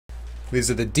These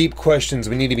are the deep questions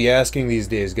we need to be asking these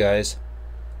days, guys.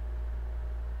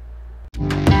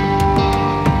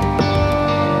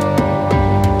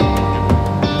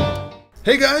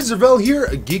 Hey guys, Ravel here,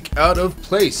 a geek out of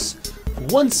place.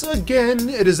 Once again,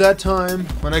 it is that time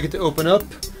when I get to open up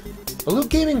a little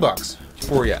gaming box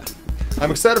for ya.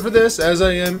 I'm excited for this, as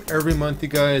I am every month, you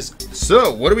guys.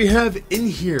 So, what do we have in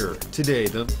here today?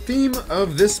 The theme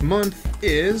of this month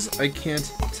is, I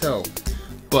can't tell,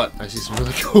 but I see some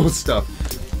really cool stuff.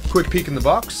 Quick peek in the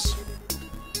box.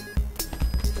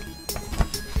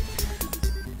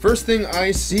 First thing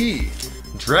I see,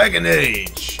 Dragon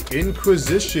Age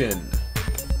Inquisition.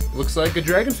 Looks like a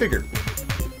dragon figure.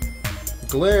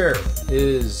 Glare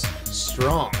is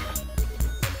strong.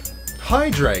 Hi,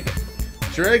 Dragon.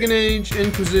 Dragon Age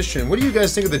Inquisition. What do you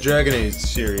guys think of the Dragon Age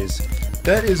series?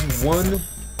 That is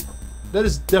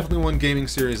definitely one gaming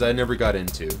series I never got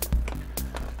into.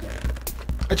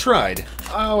 I tried.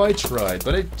 Oh, I tried,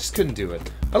 but I just couldn't do it.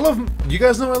 You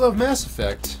guys know I love Mass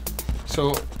Effect.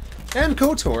 And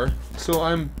KOTOR. So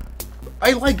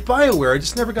I like BioWare, I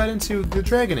just never got into the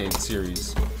Dragon Age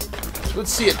series.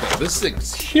 Let's see it though. This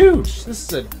thing's huge. This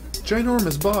is a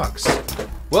ginormous box.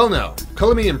 Well now,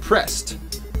 color me impressed.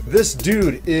 This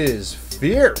dude is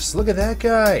fierce. Look at that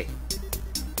guy.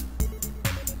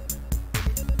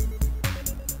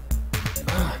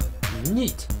 Ah,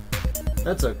 neat.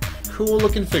 That's a cool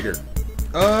looking figure.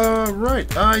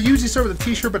 Right. I usually start with a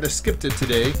t-shirt, but I skipped it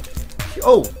today.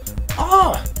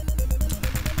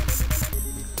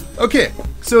 Okay,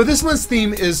 so this month's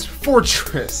theme is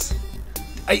Fortress.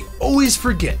 I always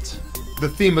forget the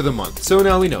theme of the month, so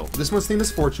now we know. This month's theme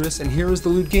is Fortress, and here is the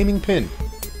Loot Gaming pin.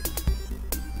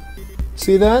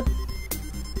 See that?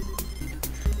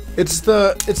 It's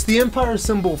the Empire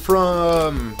symbol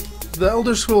from the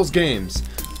Elder Scrolls games.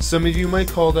 Some of you might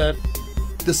call that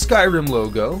the Skyrim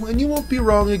logo, and you won't be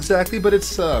wrong exactly, but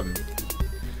it's that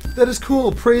is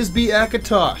cool. Praise be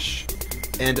Akatosh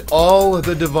and all of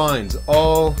the divines,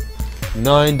 all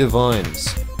 9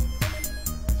 divines.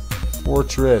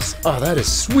 Fortress. Oh, that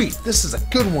is sweet. This is a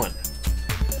good one.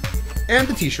 And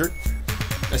the t-shirt.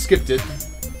 I skipped it.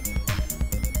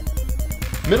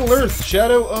 Middle-earth,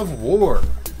 Shadow of War.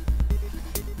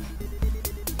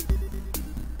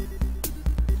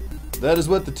 That is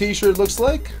what the t-shirt looks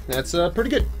like. That's pretty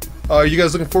good. Are you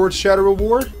guys looking forward to Shadow of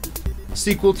War?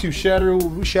 Sequel to Shadow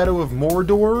of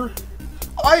Mordor?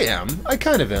 I am. I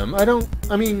kind of am.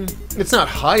 I mean, it's not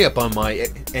high up on my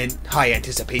high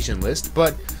anticipation list,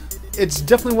 but it's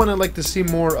definitely one I'd like to see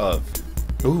more of.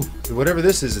 Ooh, whatever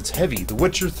this is, it's heavy. The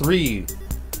Witcher 3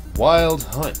 Wild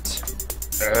Hunt.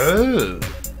 Oh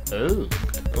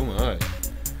my.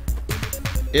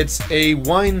 It's a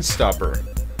wine stopper,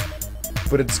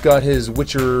 but it's got his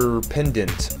Witcher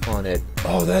pendant on it.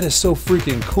 Oh, that is so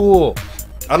freaking cool.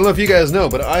 I don't know if you guys know,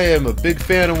 but I am a big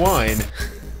fan of wine.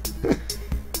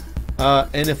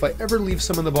 And if I ever leave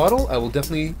some in the bottle, I will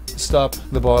definitely stop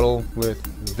the bottle with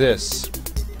this.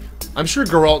 I'm sure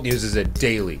Geralt uses it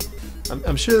daily.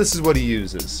 I'm sure this is what he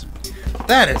uses.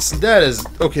 That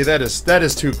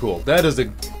is too cool. That is a...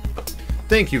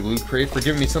 Thank you, Loot Crate, for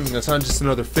giving me something that's not just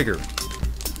another figure.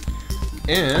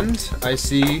 And I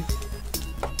see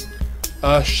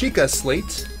a Sheikah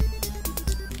slate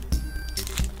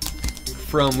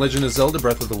from Legend of Zelda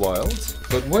Breath of the Wild.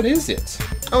 But what is it?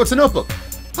 Oh, it's a notebook.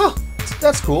 Oh,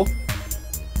 that's cool.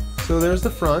 So there's the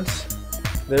front,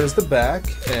 there's the back,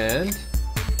 and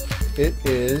it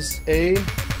is a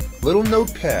little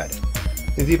notepad.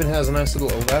 It even has a nice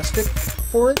little elastic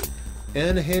for it,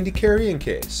 and a handy carrying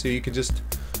case, so you can just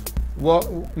walk,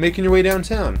 making your way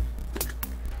downtown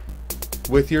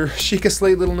with your Sheikah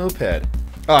slate little notepad.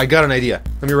 Oh, I got an idea.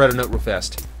 Let me write a note real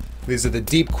fast. These are the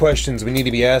deep questions we need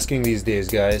to be asking these days,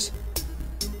 guys.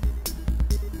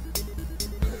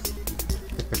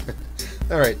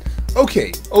 Alright,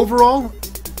 okay, overall,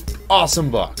 awesome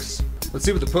box. Let's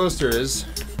see what the poster is.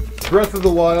 Breath of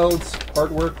the Wild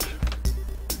artwork.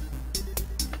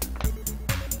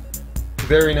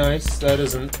 Very nice. That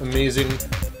is an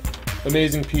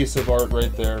amazing piece of art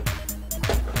right there.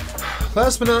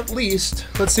 Last but not least,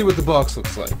 let's see what the box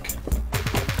looks like.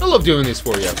 I love doing these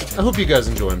for you. I hope you guys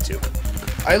enjoy them too.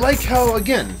 I like how,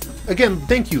 again,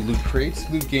 thank you, Loot Crate,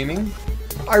 Loot Gaming.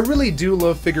 I really do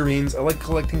love figurines. I like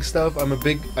collecting stuff. I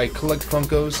collect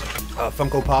Funkos,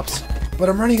 Funko Pops, but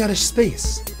I'm running out of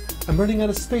space. I'm running out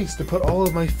of space to put all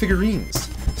of my figurines.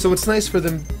 So it's nice for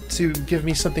them to give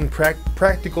me something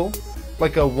practical,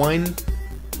 like a wine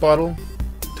bottle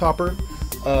topper,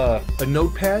 a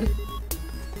notepad.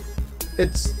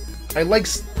 I'd like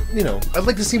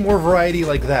to see more variety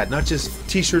like that, not just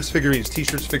t-shirts, figurines,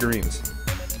 t-shirts, figurines.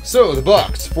 So, the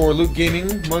box for Loot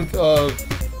Gaming, month of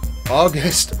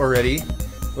August already,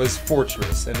 was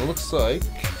Fortress, and it looks like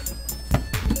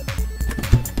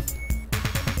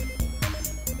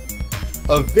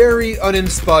a very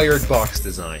uninspired box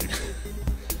design.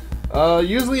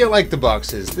 Usually I like the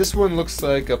boxes. This one looks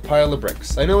like a pile of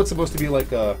bricks. I know it's supposed to be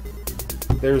like a...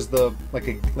 There's the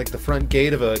like the front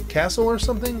gate of a castle or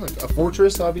something, like a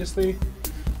fortress, obviously.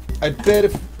 I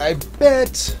bet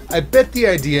the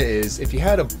idea is if you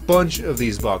had a bunch of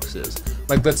these boxes,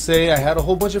 like let's say I had a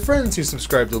whole bunch of friends who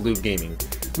subscribe to Loot Gaming,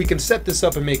 we can set this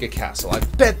up and make a castle. I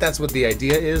bet that's what the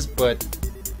idea is, but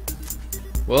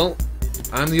well,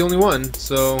 I'm the only one,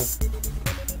 so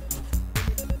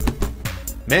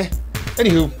meh.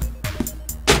 Anywho,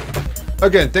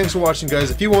 again, thanks for watching, guys.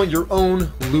 If you want your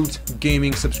own Loot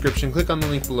Gaming subscription, click on the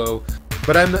link below.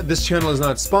 But this channel is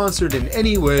not sponsored in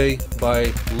any way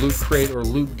by Loot Crate or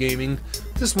Loot Gaming.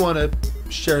 Just want to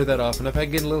share that off, and if I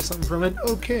get a little something from it,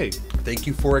 okay. Thank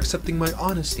you for accepting my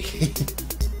honesty.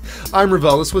 I'm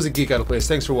Ravel. This was a Geek Out of Place.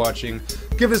 Thanks for watching.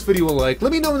 Give this video a like.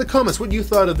 Let me know in the comments what you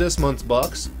thought of this month's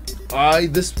box. I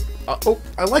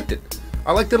liked it.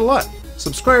 I liked it a lot.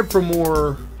 Subscribe for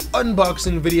more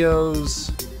unboxing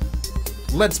videos,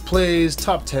 Let's Plays,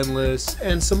 top 10 lists,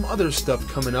 and some other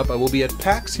stuff coming up. I will be at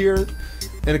PAX here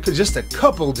in just a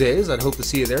couple days. I'd hope to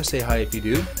see you there. Say hi if you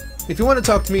do. If you want to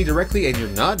talk to me directly and you're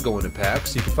not going to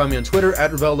PAX, you can find me on Twitter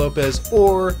at RavelDomLopez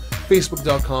or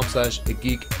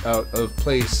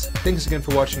Facebook.com/geekoutofplace. Thanks again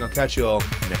for watching. I'll catch you all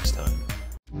next time.